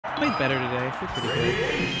Played better today. I feel pretty good.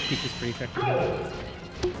 Peach is pretty effective.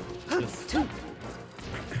 Just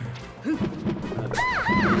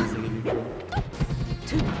amazing in neutral.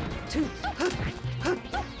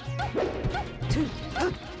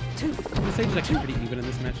 The stage is actually pretty even in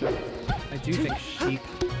this matchup. I do think Sheik,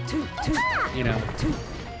 you know,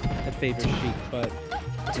 that favors Sheik, but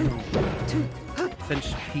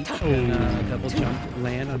since Peach can double jump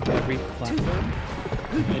land on every platform,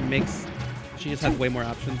 it makes she just has way more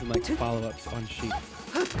options and like follow-ups on Sheik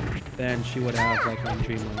than she would have like on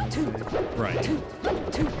Dreamland, let's say. Right.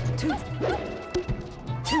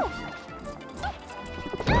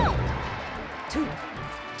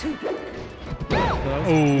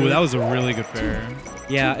 Oh, that was a really good fair.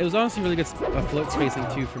 Yeah, it was honestly really good float spacing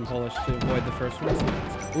too from Polish to avoid the first one.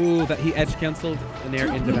 Ooh, that he edge canceled an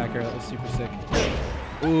air into back air. That was super sick.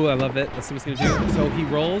 Ooh, I love it. Let's see what he's gonna do. So he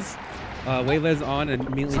rolls, waylays on and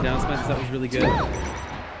immediately down smashes. That was really good.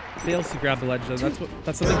 Fails to grab the ledge though. That's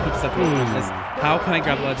something Peach has to learn is how can I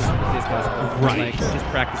grab the ledge as quickly as possible? Right. Like just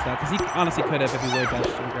practice that because he honestly could have if he really dashed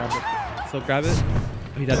and grabbed it. So grab it.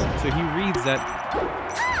 Oh, he doesn't. So he reads that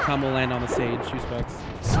Tom will land on the stage. Juicebox.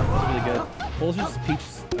 That's really good. Polish Peach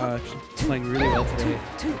playing really well today.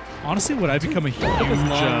 Honestly, what I've become a huge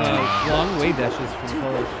long wave dashes from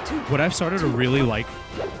Polish. What I've started to really like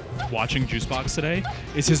watching Juicebox today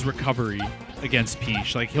is his recovery against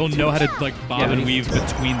Peach. Like he'll know how to like bob and weave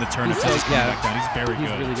between the turnips and just come back down. He's very good.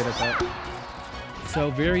 He's really good at that.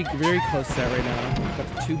 So very close set right now. Got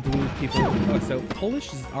the two blue people. Oh, so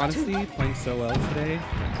Polish is honestly playing so well today.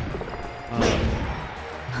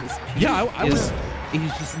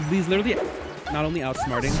 He's literally not only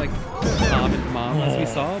outsmarting like Tom and Mom as we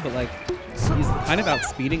saw, but like he's kind of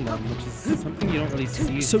outspeeding them, which is something you don't really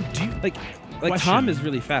see. So do you like Tom is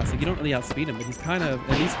really fast. Like you don't really outspeed him, but he's kind of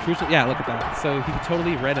at least crucial. Yeah, look at that. So he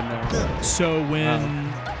totally read him there. So when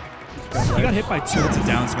he got hit by 2 hits of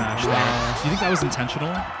down smash, do you think that was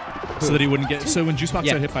intentional? So that he wouldn't get. So when Juicebox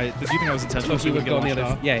got hit by, do you think that was intentional? So he would go on the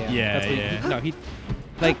other. Yeah. No, he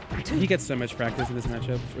gets so much practice in this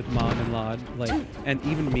matchup with Mom and Lod, like, and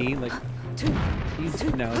even me, like, this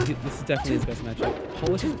is definitely his best matchup.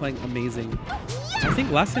 Polish is playing amazing. I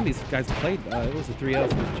think last time these guys played, it was a 3-0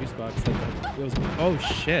 for Juicebox. Like, it was, oh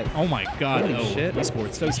shit. Oh my god. Holy shit.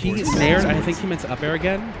 Esports. So he snared, I think he meant to up air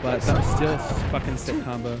again, but that was still fucking sick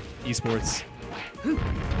combo. Esports.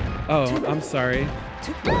 Oh, I'm sorry.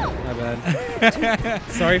 My bad.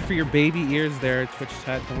 Sorry for your baby ears there, Twitch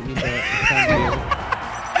chat. Don't mean to offend you.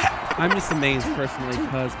 I'm just amazed personally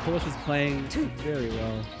because Polish is playing very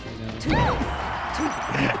well right now.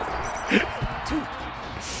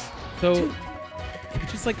 So,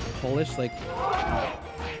 it's just like Polish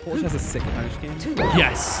has a sick punish game.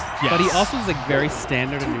 Yes. But he also is like very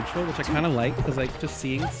standard and neutral, which I kind of like because like just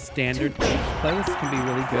seeing standard Peach plays can be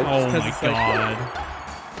really good. Oh my god.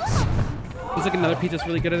 There's like another Peach that's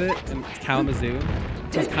really good at it, and it's Kalamazoo.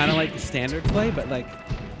 So it's kind of like the standard play, but like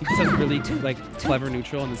he just has really like clever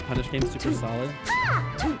neutral, and his punish game is super solid.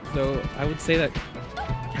 So I would say that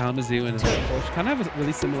Kalamazoo and Polish kind of have a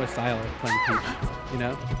really similar style of playing Peach, you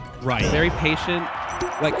know? Right. Very patient,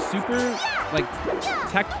 like super, like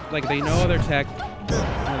tech, like they know their tech. You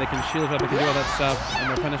know, they can shield up, they can do all that stuff, and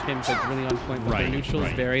their punish game is like really on point. But their neutral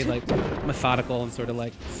is very like methodical and sort of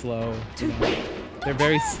like slow. You know? They're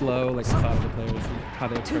very slow, like methodical players in how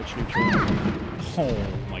they approach neutral. Oh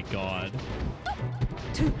my god.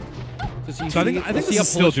 So I think this is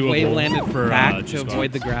still doable wave landed for back to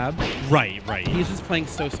avoid the grab. Right. He's just playing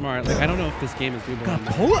so smart. Like I don't know if this game is doable.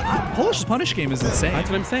 God, Polish's punish game is insane. That's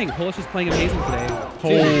what I'm saying. Polish is playing amazing today.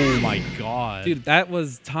 Oh my god. Dude, that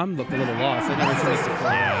was Tom looked a little lost. I never said this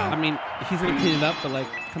before. Yeah. I mean, he's gonna clean it up, but like,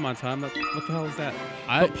 come on, Tom. What the hell is that?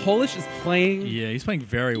 But Polish is playing. Yeah, he's playing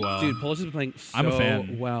very well. Dude, Polish is playing so I'm a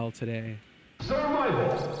fan. well today.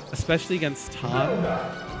 Especially against Tom.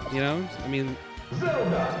 You know, I mean. He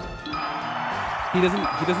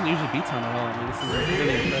doesn't usually beat Tom at all. I mean, this is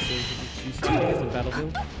really impressive. He's used to it on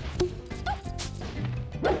Battlefield.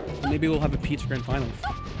 Maybe we'll have a Peach Grand Finals.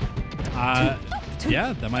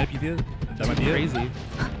 Yeah, that might be crazy.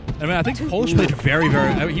 I mean, I think Polish played very.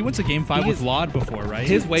 I mean, he went to Game 5 with Lod before, right?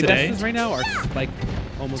 His wave dashes right now are like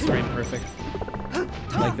almost frame perfect.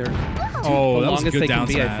 Like they're the longest was a good they down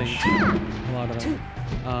can be. smash. I think a lot of them.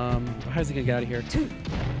 How's he gonna get out of here?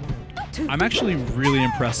 I'm actually really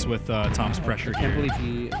impressed with Tom's pressure here. I can't believe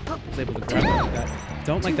he was able to grab it like that.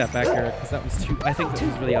 Don't like that back air because that was too. I think that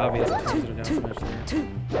was really obvious in terms of the down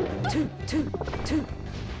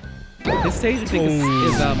smash. This stage I think is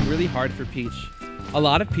really hard for Peach. A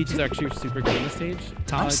lot of Peaches are actually super good on this stage.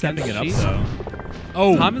 Tom's stepping it up though.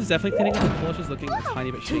 Oh. Tom is definitely cleaning up. Polish is looking a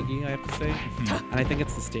tiny bit shaky, I have to say. And I think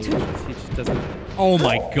it's the stage. He just doesn't. Oh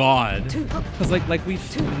my God. Because like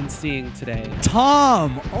we've been seeing today.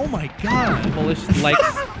 Tom. Oh my God.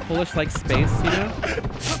 Polish likes space, you know.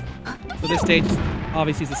 So this stage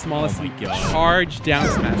obviously is the smallest charge down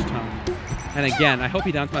smash Tom. And again, I hope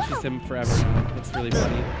he down smashes him forever. That's really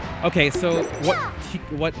funny. Okay, so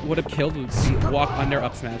what would have killed would be walk under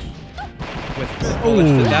up smash. With Polish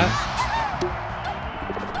did that.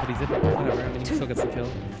 But he didn't. Whatever. I mean, he still gets the kill.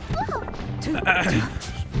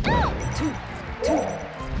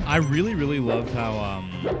 I really, really love how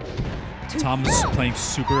Tom is playing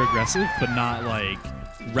super aggressive, but not like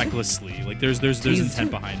recklessly. Like there's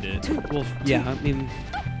intent behind it. Well, yeah. I mean,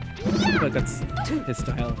 but that's his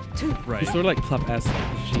style. Right. He's sort of like Club-esque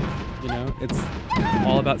Sheik. You know, it's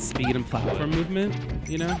all about speed and platform movement.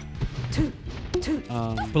 You know.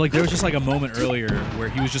 But like there was just like a moment earlier where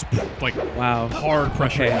he was just like hard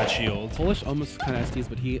pressuring that shield. Polish almost kind of SDs,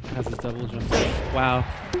 but he has his double jump. Wow,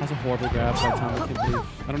 that was a horrible grab by Tom. I can't believe.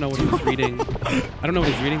 I don't know what he was reading. I don't know what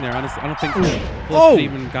he's reading there. Honestly, I don't think Polish could have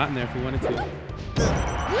even gotten there if he wanted to.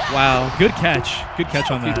 Wow, good catch. Good catch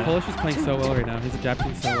on that. Polish is playing so well right now. He's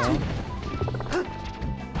adapting so well.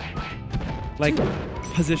 Like,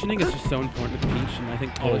 positioning is just so important with Peach, and I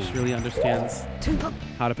think Polish really understands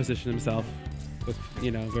how to position himself. With, you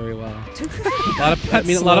know, very well. A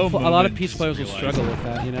lot of Peach players will struggle with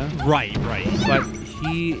that, you know. Right. But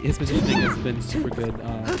his positioning has been super good.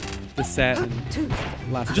 This set and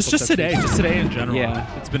last. Just today in general. Yeah,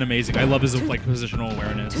 it's been amazing. I love his like positional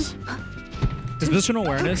awareness. His positional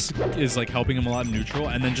awareness is like helping him a lot in neutral,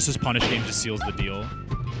 and then just his punish game just seals the deal.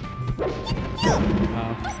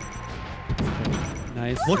 Wow.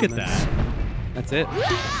 Nice. Look at that. That's it.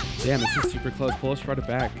 Damn, this is super close. Polish brought it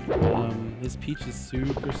back. His Peach is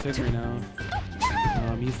super sick right now.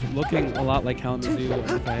 He's looking a lot like Kalamazoo.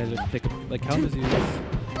 If I had to pick, like Kalamazoo is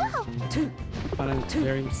kind of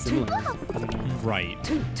very similar. I don't know. Right.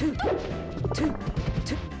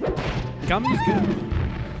 Kalamazoo's good.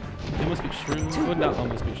 He almost beat Shroom. Well, not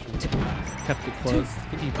almost beat Shroom. Kept it close. I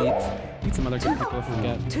think he beat some other good people. I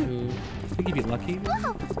forget who. I think he beat Lucky. Yeah,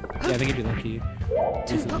 I think he beat Lucky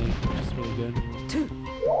recently, which is really good.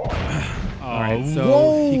 Alright,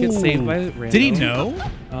 so he gets saved by Rainbow. Did he know?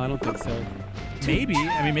 I don't think so. Maybe.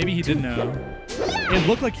 I mean, maybe he did know. It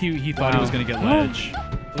looked like he thought he was going to get ledge.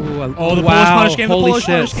 Ooh, oh, the Polish punish game. Holy The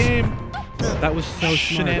Polish shit. punish game. That was so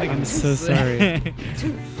shenanigans. I'm so sorry.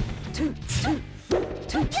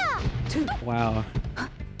 Wow.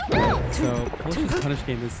 So Polish's punish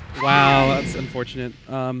game is that's unfortunate.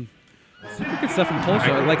 Super good stuff from Polish.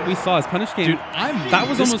 Like we saw his punish game. Dude, that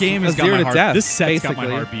was almost game has a zero to death. This set's basically. got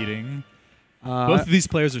my heart beating. Both of these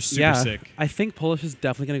players are super sick. I think Polish is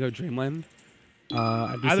definitely gonna go Dreamland.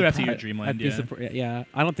 Either FD or Dreamland. Yeah,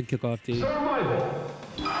 I don't think he'll go FD.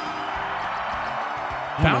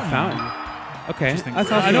 Fountain. Okay,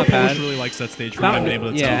 I know Polish really likes that stage from what I've been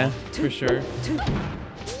able to tell. Yeah, for sure.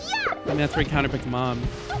 I mean, that's where he counterpicked Mom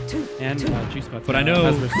and Juicebox. But I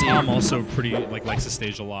know Tom also pretty likes the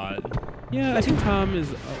stage a lot. Yeah, I think Tom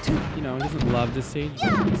is, he doesn't love this stage,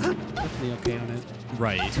 but he's definitely okay on it.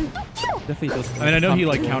 Right. Definitely does. I mean, I know he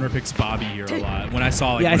counterpicks Bobby here a lot. When I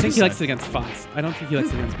saw I think he likes it against Fox. I don't think he likes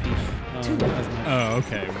it against Peach as much. Oh,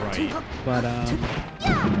 okay, right. But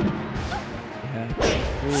yeah.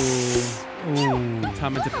 Ooh,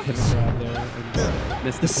 Tom into pivot grab there and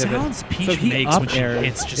missed the pivot. Sounds Peach makes when she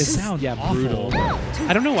hits just sound awful. Brutal.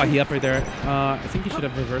 I don't know why he up aired there. I think he should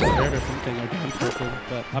have reversed aired or something, or down tilted,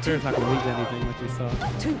 but up air is not going to lead to anything like we saw.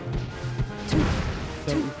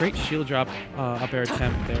 So great shield drop up air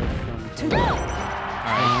attempt there from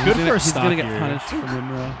Alright, good first He's stock going to get here. punished from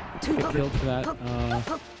Rimura. Get killed for that.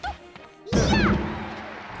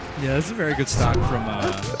 Yeah, this is a very good stock from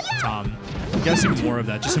Tom. You gotta see more of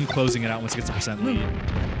that. Just him closing it out once he gets a % lead.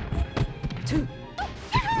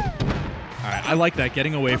 Alright, I like that.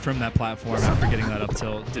 Getting away from that platform after getting that up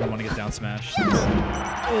tilt. Didn't want to get down smashed.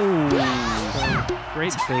 Oh,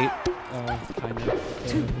 great bait, kind of,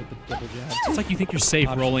 with the double jab. It's like you think you're safe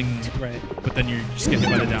rolling, but then you're just getting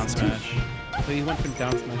hit by the down smash. So he went from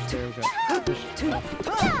down smash there, got pushed off.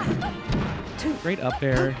 Great up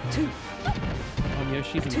air.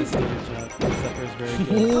 Yoshi's in this stage. His up air is very good.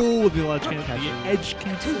 Oh, the edge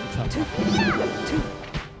cancel.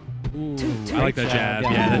 Ooh, I like that jab.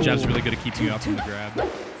 Yeah, that jab's really good at keeping you up from the grab.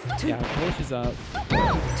 Yeah, Polish is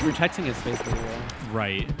protecting his face really well.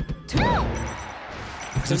 Right.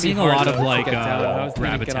 Because I'm seeing a lot of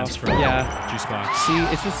grab attempts from Juicebox. See,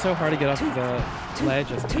 it's just so hard to get off the ledge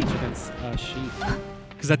as Peach against Sheik.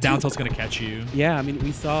 Because that down tilt's going to catch you. Yeah, I mean,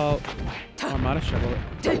 we saw Armada struggle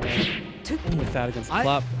with that against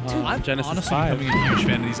Plop. I'm Genesis honestly 5. becoming a huge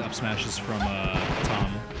fan of these up smashes from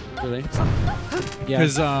Tom. Really? Yeah.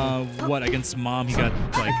 Because what against Mom he got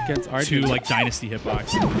like against two like dynasty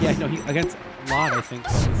hitbox. Yeah, no, he against Lod I think.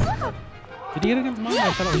 Did he get against Mom?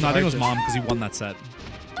 I thought it was. No, I think it was Mom because he won that set.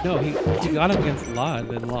 No, he got him against Lod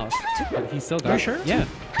and lost, but he still got. Are you sure? Yeah.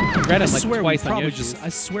 He read him like twice on Yoshi. I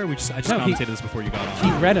swear I just commentated this before you got on.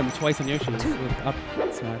 He read him twice on Yoshi with up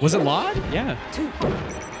smash. Was it Lod? Yeah.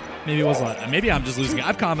 Maybe it was Lod. Maybe I'm just losing it.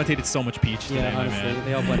 I've commentated so much Peach today, yeah, honestly, man.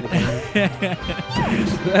 they all blended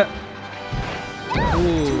together.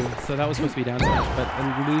 Ooh, so that was supposed to be down smash, but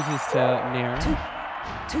it loses to Nair.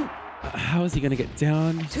 How is he gonna get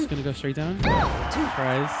down? He's gonna go straight down.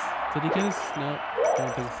 Tries. Did he get his? No,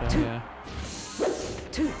 don't think so. Yeah.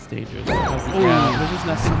 It's dangerous. There's just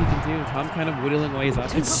nothing he can do. Tom kind of whittling away his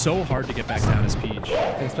up. It's so hard to get back down as Peach.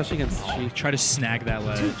 And especially against Sheik. Try to snag that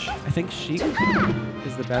ledge. I think Sheik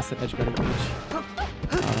is the best at edge guarding Peach.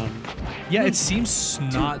 Yeah, it seems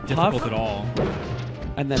not difficult at all.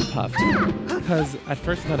 And then Puff. Because at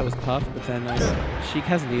first I thought it was Puff, but then Sheik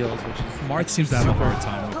has Needles, which is... Marth seems to have a hard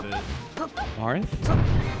time with it. Marth?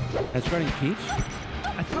 Edge guarding Peach?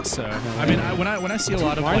 I think so. I mean, when I see a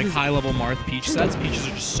lot of like high-level Marth Peach sets, Peaches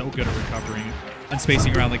are just so good at recovering and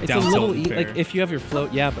spacing around like down tilt. Like if you have your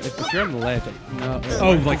float, yeah, but if you're on the ledge, no.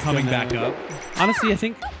 Oh, like coming back up. Honestly, I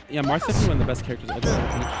think Marth's definitely one of the best characters at edge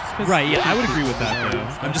guarding Peach. Right. Yeah, I would agree with that though.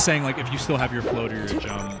 I'm just saying like if you still have your float or your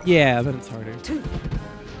jump. Yeah, but it's harder.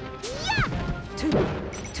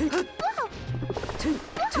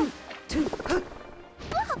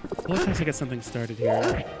 Let's try to get something started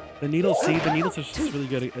here. The needles, the needles are just really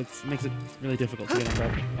good. It makes it really difficult to get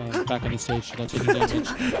him back on the stage without taking damage.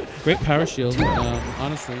 Great power shield,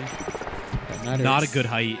 honestly. That matters. Not a good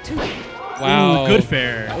height. Wow. Ooh, good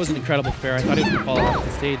fair. That was an incredible fair. I thought he was going to fall off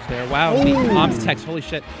the stage there. Wow. Mom's text. Holy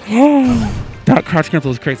shit. That crouch cancel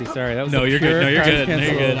was crazy. Sorry. That was no, you're good. No, you're good. No,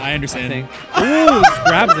 you're good. I understand. Ooh, just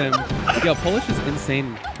grabs him. Yo, Polish is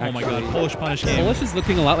insane. Actually. Oh my god, Polish punish game. Polish is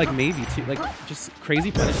looking a lot like Maybe too. Like just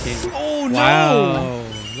crazy punish game. Oh no. Wow.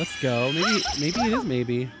 Let's go. Maybe it is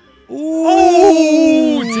Maybe.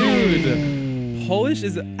 Ooh, dude. Polish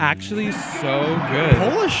is actually so good.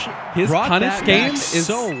 Polish, his punish game is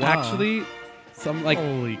so actually some like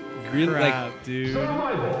holy real crap, dude.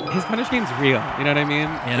 His punish game's real. You know what I mean?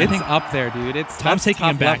 And it's up there, dude. It's Tom's taking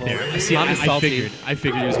him back level. there. See, I figured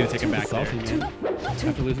he was gonna take him back salty, there. Man.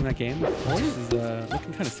 After losing that game, Polish is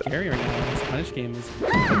looking kind of scary right now. His punish game is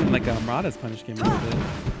looking like Murata's punish game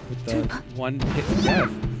with the one hit to death.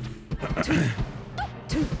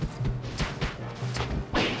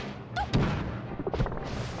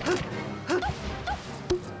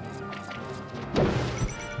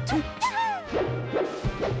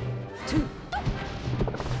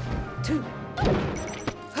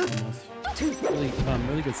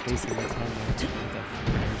 Really good spacing that time.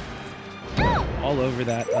 All over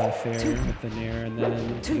that fair with the Nair, and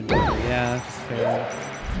then yeah, just fair.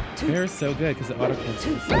 Fair is so good because it auto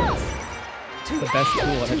cancels. It's the best tool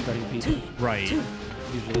at edge guarding Peach. Right.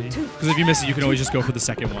 Usually. Because if you miss it, you can always just go for the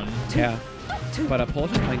second one. Yeah. But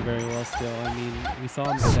Polish is playing very well still. I mean, we saw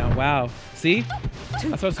him go down. Wow. See? That's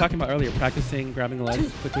what I was talking about earlier. Practicing grabbing the ledge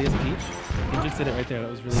as quickly as Peach. He just did it right there.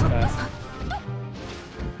 That was really fast.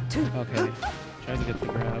 Okay. Tries to get the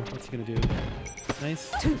grab. What's he going to do?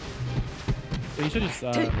 Nice. So he should just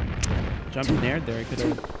jump in there. He could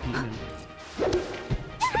have beaten him.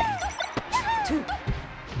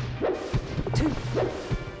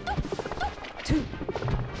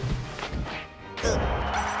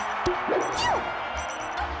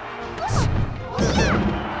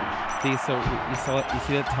 See, so you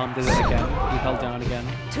see that Tom did it again. He held down again.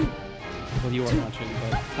 Well, you weren't watching,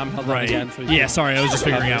 but Tom held down again. So yeah, sorry, I was just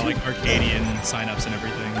figuring out like Arcadian signups and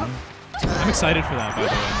everything. I'm excited for that, by the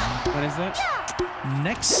way. When is that?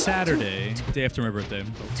 Next Saturday, day after my birthday.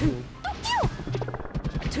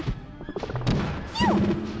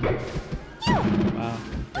 Wow,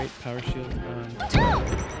 great power shield.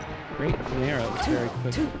 Great narrow, it's very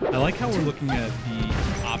quick. I like how we're looking at the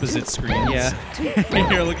opposite screens. Yeah.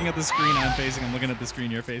 You're looking at the screen I'm facing, I'm looking at the screen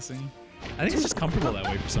you're facing. I think it's just comfortable that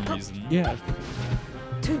way for some reason. Yeah.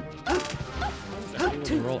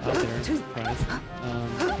 Roll out there, I'm surprised.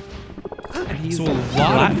 And he's so a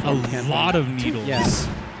lot of needles. Yes.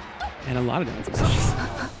 And a lot of down smashes.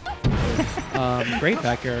 Great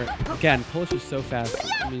back air. Again, Polish is so fast.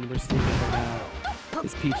 I mean, we're seeing it right now.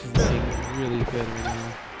 This Peach is looking really good right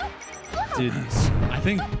now. Dude, I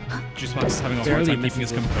think Juicebox is having a hard time keeping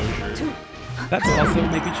his composure. That's also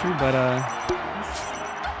maybe true, but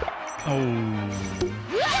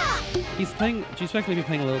he's playing. Juicebox may be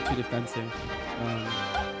playing a little too defensive.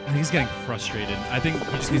 I think he's getting frustrated. I think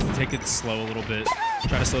he just needs to take it slow a little bit.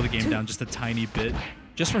 Try to slow the game down just a tiny bit.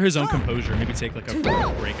 Just for his own composure. Maybe take like a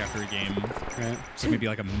break after a game. Right. So maybe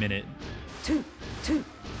like a minute.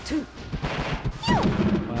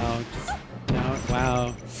 Wow. Just now.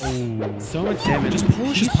 Wow. Oh. So much damage. Just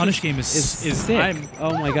Polish's punish game is sick.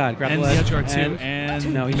 Oh my god. Grab and the ledge. the edge guard too.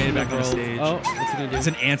 And no, he made it back on the rolled. stage. Oh, what's he gonna do? It's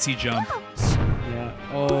an antsy jump. Yeah.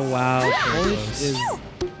 Oh wow. Polish close. is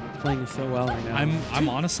playing so well right now. I'm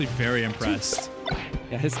honestly very impressed.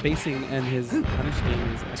 Yeah, his spacing and his punish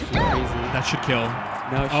game is actually crazy. That should kill.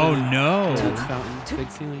 No, it Oh shouldn't. no! Yeah, it's Fountain.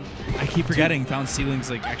 Big ceiling. I keep forgetting Fountain Ceiling's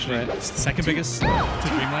like actually second biggest to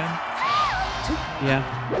Dreamland. Yeah.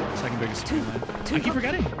 Second biggest to Dreamland. I keep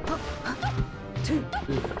forgetting. Okay.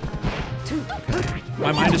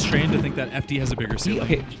 My mind is trained to think that FD has a bigger ceiling.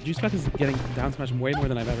 Okay, Juicebox is getting down smash way more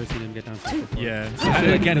than I've ever seen him get down smash before. Yeah.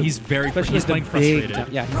 Especially Again, like he's very especially he's playing like the big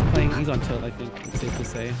frustrated. yeah, he's on tilt, I think it's safe to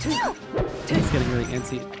say. He's getting really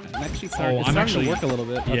antsy. I'm actually sorry. It's starting to work a little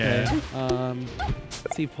bit. Yeah. Okay.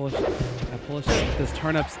 Let's see if Polish does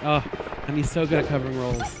turnips. Oh, and he's so good at covering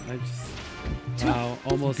rolls. I just wow,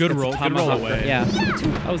 almost Good gets a roll tomahawk away. Yeah.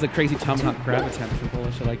 That was a crazy tomahawk grab attempt from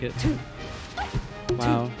Polish. I like it.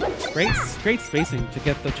 Wow. Great spacing to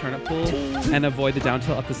get the turnip pull and avoid the down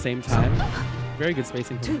tilt at the same time. Very good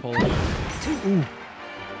spacing from Polish. Ooh.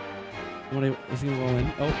 Is he gonna roll in?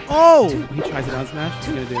 Oh! He tries a down smash. What's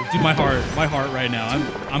he gonna do? Dude, my heart right now.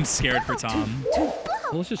 I'm scared for Tom.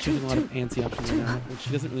 Polish is choosing a lot of antsy options right now, which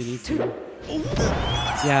she doesn't really need to.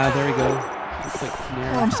 Yeah, there we go. It's like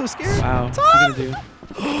snare. Oh, I'm so scared. Wow. What's he gonna do?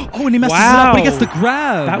 Oh, and he messes it up, but he gets the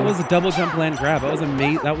grab. That was a double jump land grab. That was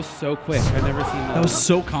amazing. That was so quick. I've never seen that. That was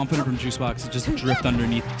so confident from Juicebox to just drift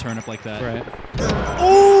underneath the turnip like that. Right.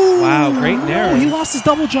 Oh! Wow, great nair. He lost his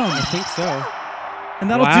double jump. I think so. And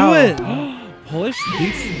that'll do it. Polish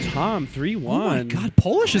beats Tom 3-1. Oh my god,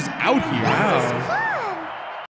 Polish is out here. Wow.